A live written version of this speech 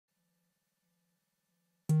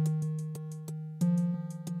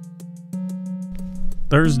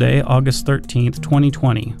Thursday, August 13,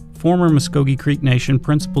 2020, former Mvskoke Creek Nation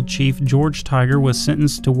Principal Chief George Tiger was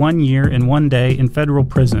sentenced to 1 year and 1 day in federal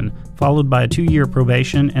prison, followed by a 2-year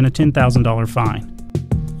probation and a $10,000 fine.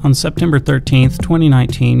 On September 13,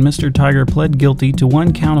 2019, Mr. Tiger pled guilty to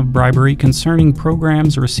 1 count of bribery concerning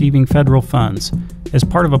programs receiving federal funds, as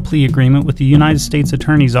part of a plea agreement with the United States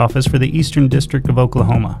Attorney's Office for the Eastern District of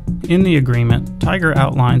Oklahoma. In the agreement, Tiger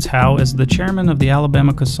outlines how, as the chairman of the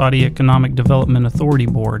Alabama-Coushatta Economic Development Authority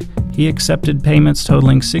Board, he accepted payments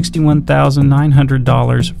totaling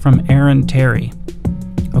 $61,900 from Aaron Terry.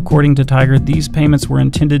 According to Tiger, these payments were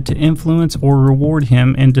intended to influence or reward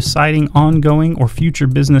him in deciding ongoing or future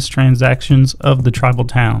business transactions of the tribal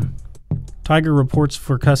town. Tiger reports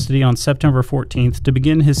for custody on September 14th to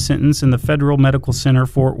begin his sentence in the Federal Medical Center,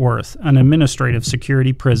 Fort Worth, an administrative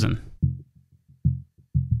security prison.